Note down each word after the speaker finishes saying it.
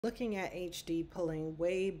Looking at HD, pulling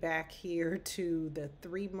way back here to the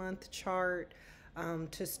 3 month chart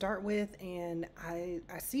to start with, and I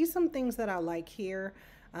see some things that I like here.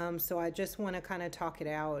 So I just want to kind of talk it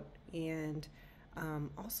out, and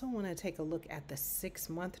also want to take a look at the 6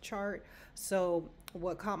 month chart. So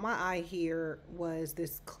what caught my eye here was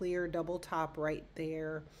this clear double top right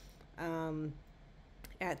there, um,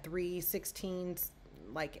 at 316,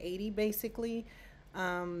 like 80 basically.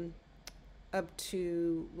 Up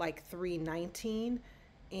to like 319,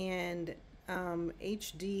 and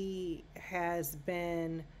HD has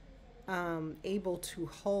been able to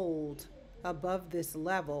hold above this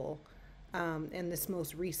level in this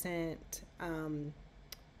most recent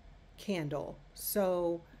candle.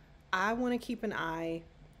 So I want to keep an eye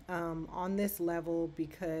on this level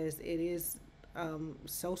because it is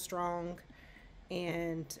so strong,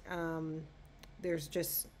 and there's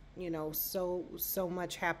just, so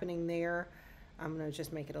much happening there. I'm gonna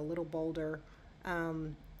just make it a little bolder.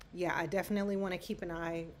 Yeah, I definitely want to keep an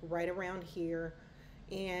eye right around here.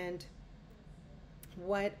 And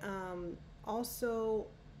what also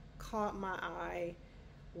caught my eye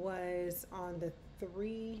was on the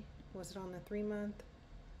three, was it on the 3 month?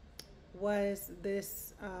 Was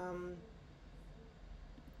this,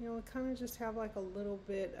 it kind of just have like a little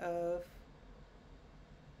bit of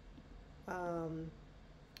um,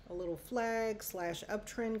 a little flag slash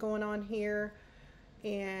uptrend going on here.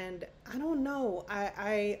 And I don't know,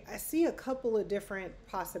 I see a couple of different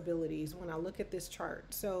possibilities when I look at this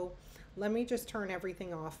chart. So let me just turn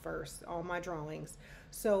everything off first, all my drawings.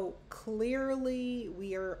 So clearly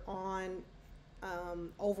we are on,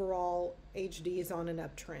 overall HD is on an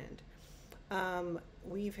uptrend.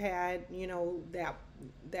 We've had,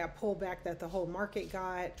 that pullback that the whole market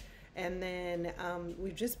got, and then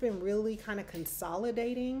we've just been really kind of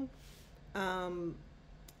consolidating um,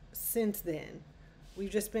 since then. We've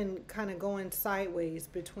just been kind of going sideways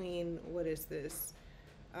between, what is this,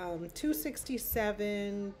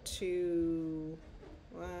 267 to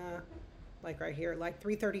like right here, like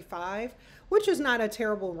 335, which is not a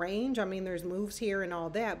terrible range. I mean, there's moves here and all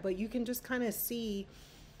that, but you can just kind of see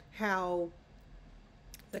how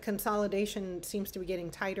the consolidation seems to be getting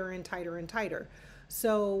tighter and tighter and tighter.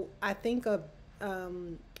 So I think a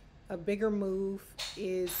bigger move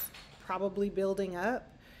is probably building up.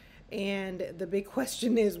 And the big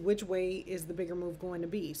question is, which way is the bigger move going to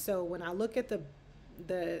be? So when I look at the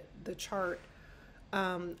chart,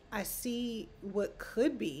 I see what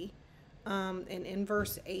could be an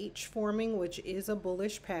inverse H forming, which is a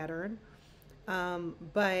bullish pattern.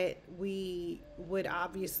 But we would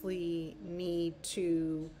obviously need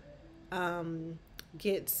to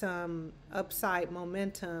get some upside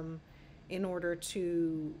momentum in order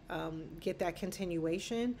to get that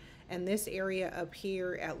continuation. And this area up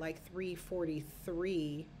here at like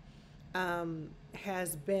 343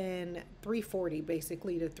 has been 340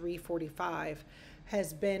 basically to 345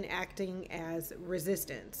 has been acting as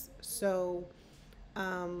resistance. So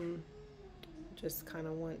just kind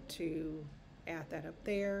of want to add that up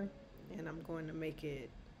there, and I'm going to make it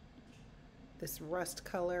this rust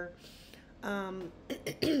color. Um,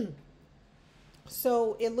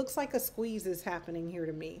 so it looks like a squeeze is happening here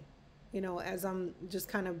to me, as I'm just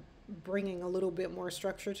kind of bringing a little bit more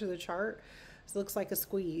structure to the chart. It looks like a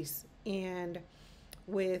squeeze, and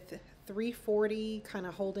with 340 kind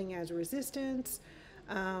of holding as resistance,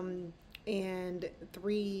 and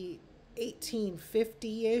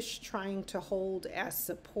 318.50-ish trying to hold as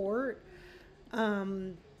support.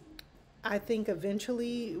 I think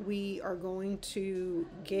eventually we are going to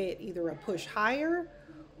get either a push higher,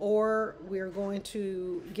 or we're going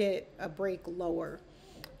to get a break lower.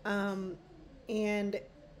 And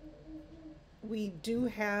we do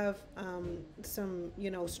have some,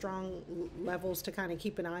 strong levels to kind of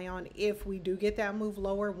keep an eye on if we do get that move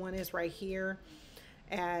lower. One is right here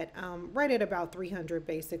at right at about 300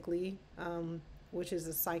 basically, which is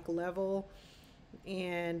a cycle level.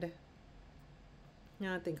 And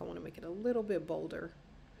now I think I want to make it a little bit bolder.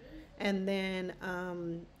 And then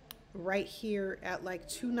right here at like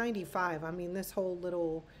 295, I mean, this whole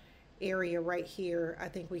little area right here, I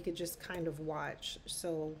think we could just kind of watch.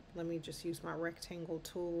 So let me just use my rectangle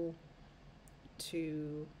tool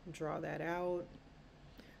to draw that out.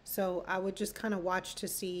 So I would just kind of watch to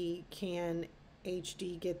see, can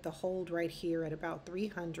HD get the hold right here at about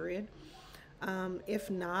 300? If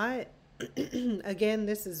not, again,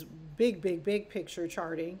 this is big picture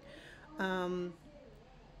charting. I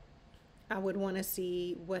would want to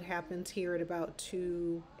see what happens here at about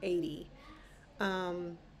 280.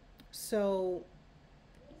 So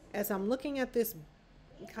as I'm looking at this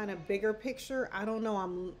kind of bigger picture, I don't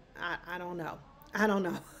know. I don't know. I don't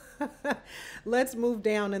know. Let's move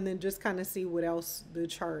down and then just kind of see what else the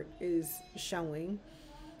chart is showing.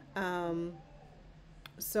 Um,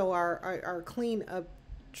 so our clean up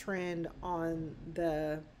trend on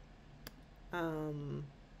the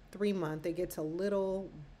 3 month, it gets a little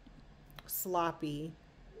sloppy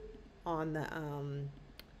on the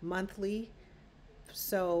monthly.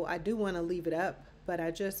 So I do want to leave it up, but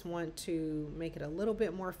I just want to make it a little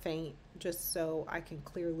bit more faint just so I can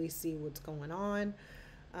clearly see what's going on.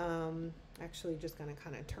 Actually, just going to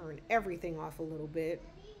kind of turn everything off a little bit.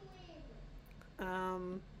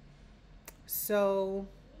 Um, so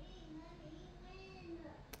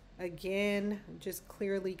again, just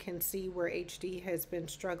clearly can see where HD has been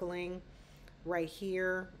struggling right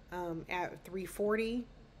here at 340.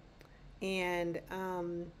 And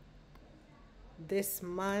this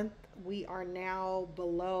month, we are now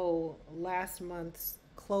below last month's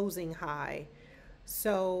closing high.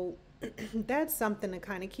 So that's something to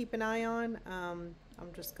kind of keep an eye on. I'm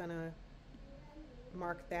just going to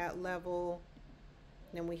mark that level.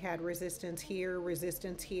 Then we had resistance here,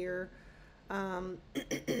 resistance here. Um,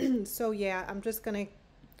 so yeah, I'm just gonna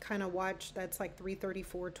kind of watch. That's like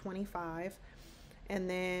 334.25, and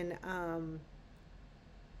then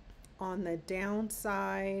on the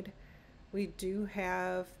downside, we do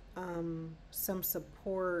have some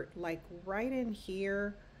support like right in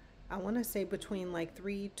here. I want to say between like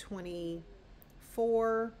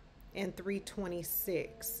 324 and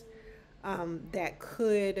 326. That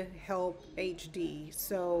could help HD.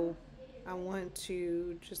 So I want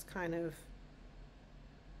to just kind of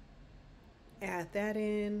add that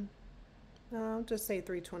in. I'll just say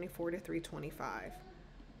 324 to 325.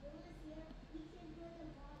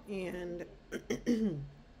 And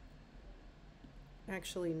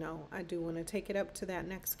actually, no, I do want to take it up to that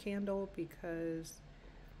next candle because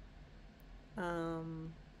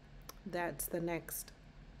that's the next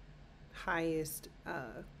highest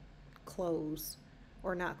close,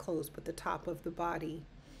 or not close, but the top of the body.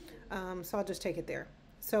 So I'll just take it there.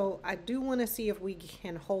 So I do want to see if we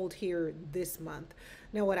can hold here this month.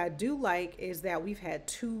 Now, what I do like is that we've had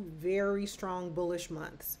two very strong bullish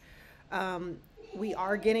months. We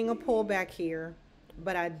are getting a pullback here,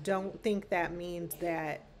 but I don't think that means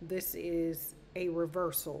that this is a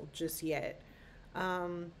reversal just yet.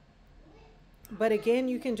 But again,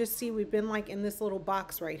 you can just see we've been like in this little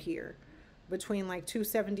box right here between like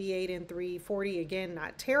 278 and 340. Again,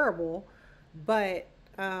 not terrible, but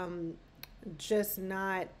just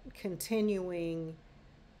not continuing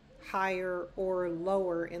higher or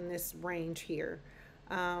lower in this range here.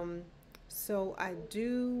 So I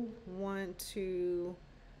do want to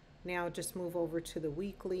now just move over to the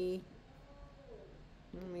weekly.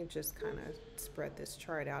 Let me just kind of spread this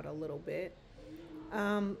chart out a little bit.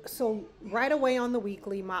 So right away on the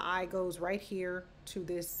weekly, my eye goes right here to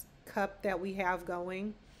this cup that we have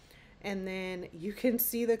going. And then you can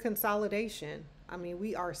see the consolidation. I mean,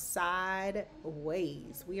 we are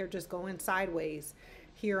sideways. We are just going sideways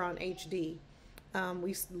here on HD.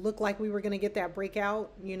 We looked like we were going to get that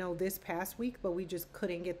breakout, this past week, but we just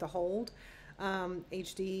couldn't get the hold.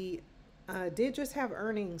 HD did just have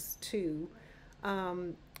earnings too.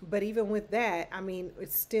 But even with that, I mean,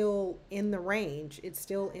 it's still in the range. It's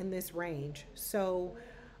still in this range. So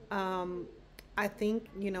I think,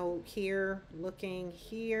 here, looking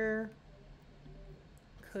here,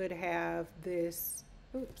 could have this,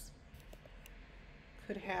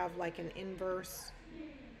 could have like an inverse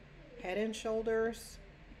head and shoulders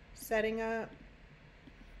setting up.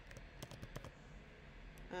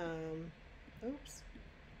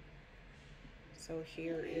 So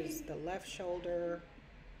here is the left shoulder.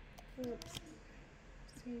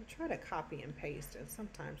 See, try to copy and paste, and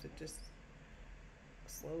sometimes it just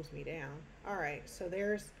slows me down. All right, so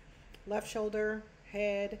there's left shoulder,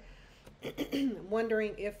 head.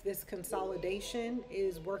 Wondering if this consolidation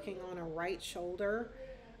is working on a right shoulder.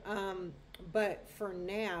 But for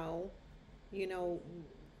now, we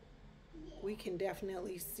can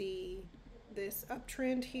definitely see this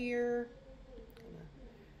uptrend here. I'm gonna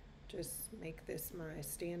just make this my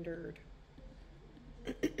standard.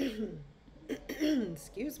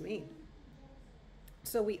 Excuse me.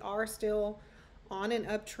 So we are still on an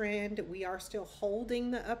uptrend. We are still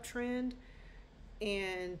holding the uptrend.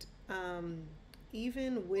 And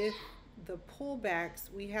even with the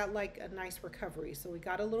pullbacks, we had like a nice recovery. So we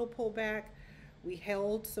got a little pullback. We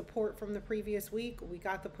held support from the previous week. We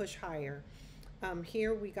got the push higher.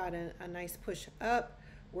 Here we got a nice push up.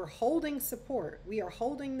 We're holding support. We are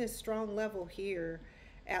holding this strong level here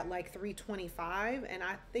at like 325. And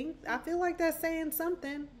I feel like that's saying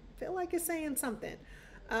something. I feel like it's saying something.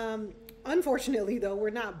 Um, Unfortunately, though,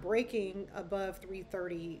 we're not breaking above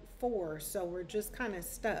 334, so we're just kind of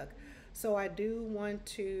stuck. So I do want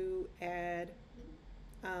to add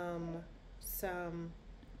um, some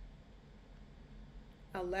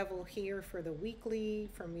a level here for the weekly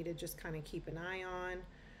for me to just kind of keep an eye on.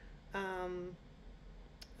 Um,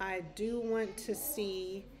 I do want to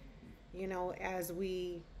see, as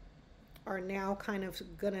we are now kind of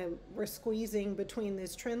we're squeezing between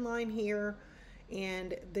this trend line here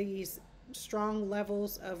and these strong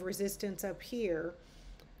levels of resistance up here.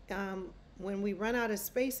 Um, when we run out of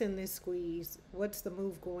space in this squeeze, what's the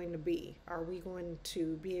move going to be? Are we going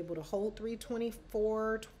to be able to hold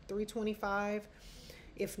 324, 325?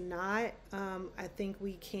 If not, I think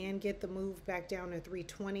we can get the move back down to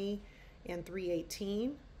 320 and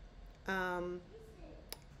 318.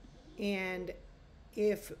 And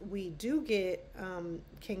if we do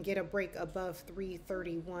can get a break above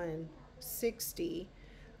 331.60,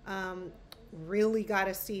 really got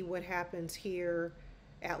to see what happens here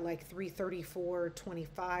at like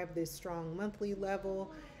 334.25, this strong monthly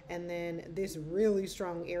level, and then this really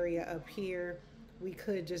strong area up here. We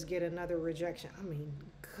could just get another rejection. I mean,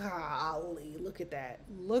 golly, look at that.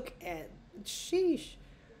 Look at, sheesh.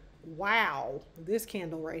 Wow, this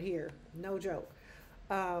candle right here, no joke.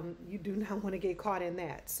 You do not want to get caught in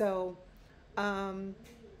that. So,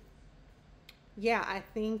 yeah, I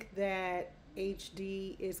think that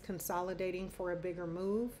HD is consolidating for a bigger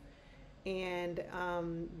move, and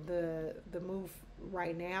the move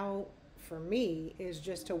right now for me is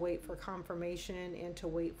just to wait for confirmation and to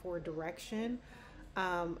wait for direction.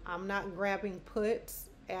 I'm not grabbing puts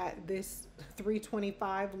at this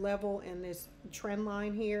 325 level and this trend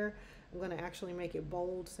line here. I'm going to actually make it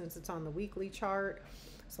bold since it's on the weekly chart.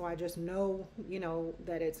 So I just know,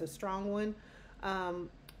 that it's a strong one.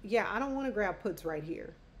 Yeah, I don't want to grab puts right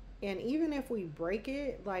here. And even if we break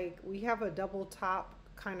it, like we have a double top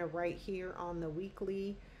kind of right here on the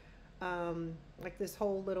weekly, like this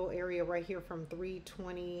whole little area right here from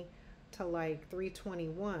 320 to like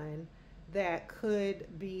 321 that could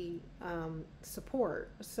be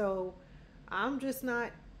support. So I'm just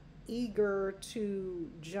not eager to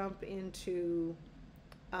jump into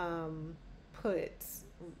puts.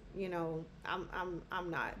 I'm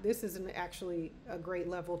not. This is actually a great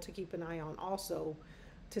level to keep an eye on also,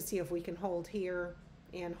 to see if we can hold here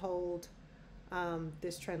and hold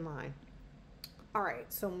this trend line. All right,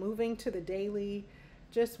 so moving to the daily,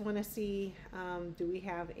 just want to see, do we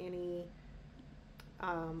have any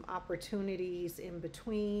opportunities in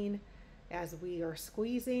between as we are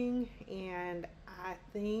squeezing? And I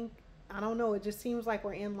don't know, it just seems like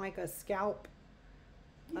we're in like a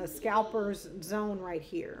scalper's zone right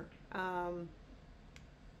here.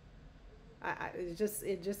 It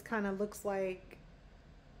just kind of looks like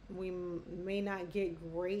we may not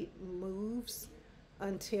get great moves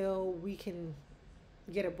until we can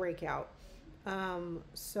get a breakout.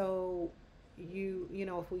 So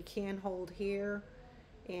if we can hold here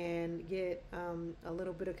and get a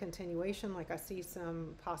little bit of continuation, like I see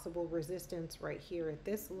some possible resistance right here at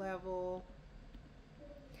this level.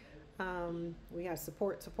 We have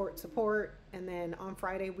support, and then on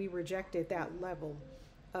Friday we rejected that level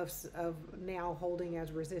of now holding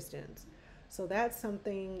as resistance. So that's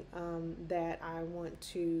something that I want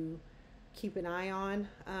to keep an eye on,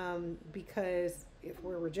 because if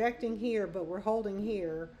we're rejecting here but we're holding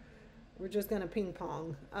here, we're just going to ping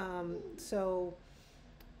pong.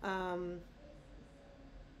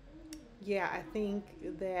 Yeah, I think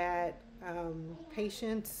that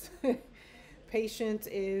patience patience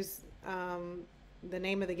is the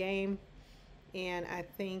name of the game, and I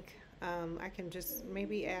think I can just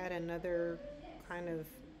maybe add another kind of,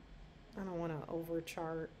 I don't want to over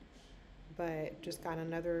chart, but just got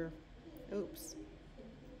another, oops,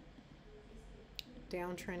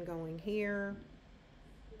 downtrend going here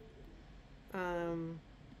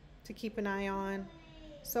to keep an eye on.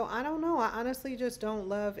 So I don't know. I honestly just don't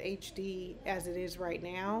love HD as it is right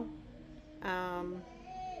now.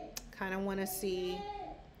 Kind of want to see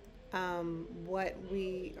what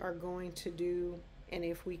we are going to do and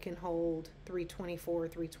if we can hold 324,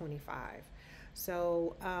 325.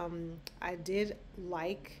 So I did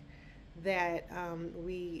like that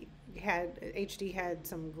we had, HD had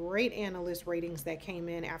some great analyst ratings that came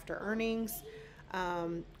in after earnings.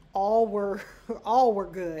 All were all were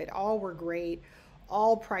good, all were great,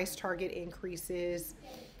 all price target increases.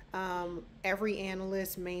 Every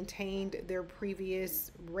analyst maintained their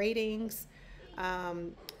previous ratings.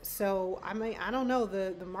 So I don't know,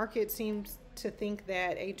 the market seems to think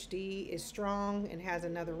that HD is strong and has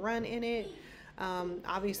another run in it.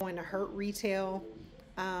 Obviously going to hurt retail,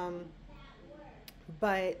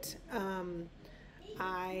 But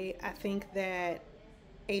I think that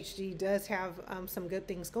HD does have some good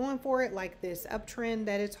things going for it, like this uptrend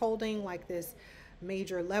that it's holding, like this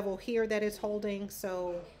major level here that it's holding.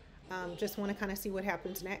 So just want to kind of see what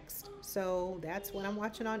happens next. So that's what I'm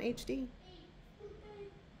watching on HD.